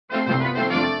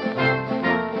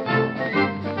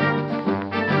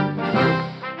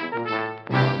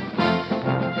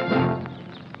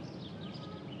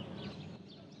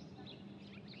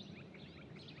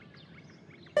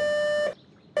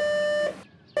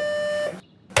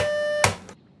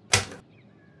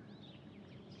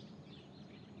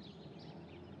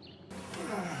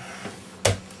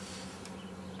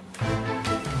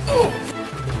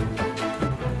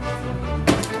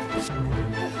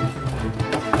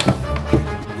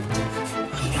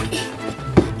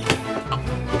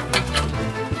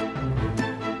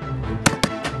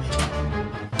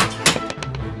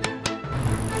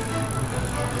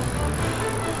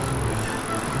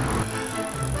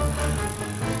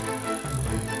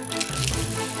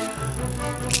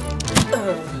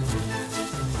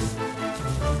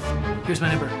Here's my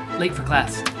number. Late for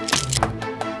class.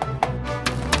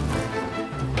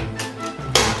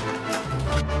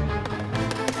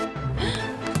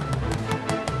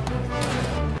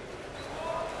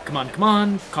 Come on, come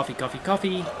on. Coffee, coffee,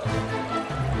 coffee.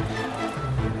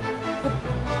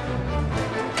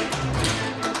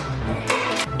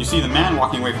 You see the man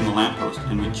walking away from the lamppost,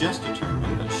 and we just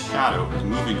determined that Shadow is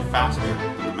moving faster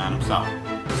than the man himself.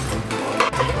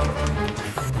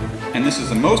 And this is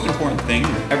the most important thing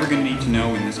you're ever going to need to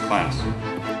know in this class.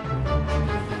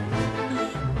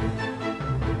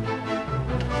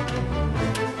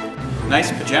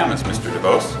 Nice pajamas, Mr.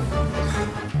 DeVos.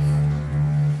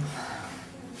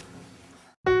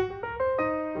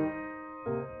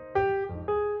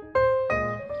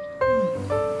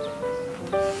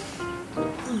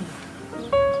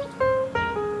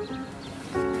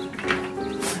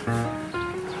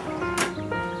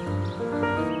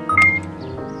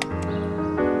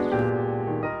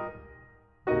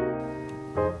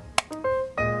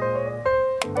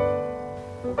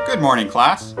 Good morning,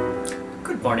 class.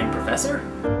 Good morning, Professor.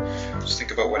 Just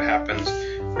think about what happens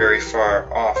very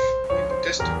far off in the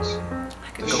distance.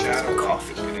 The shadow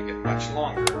length is going to get much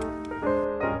longer.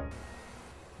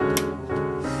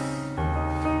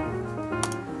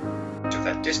 So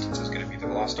that distance is going to be the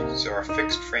velocity. So our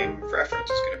fixed frame of reference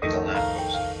is going to be the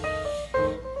lamppost.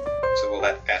 So we'll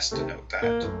let S denote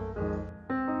that.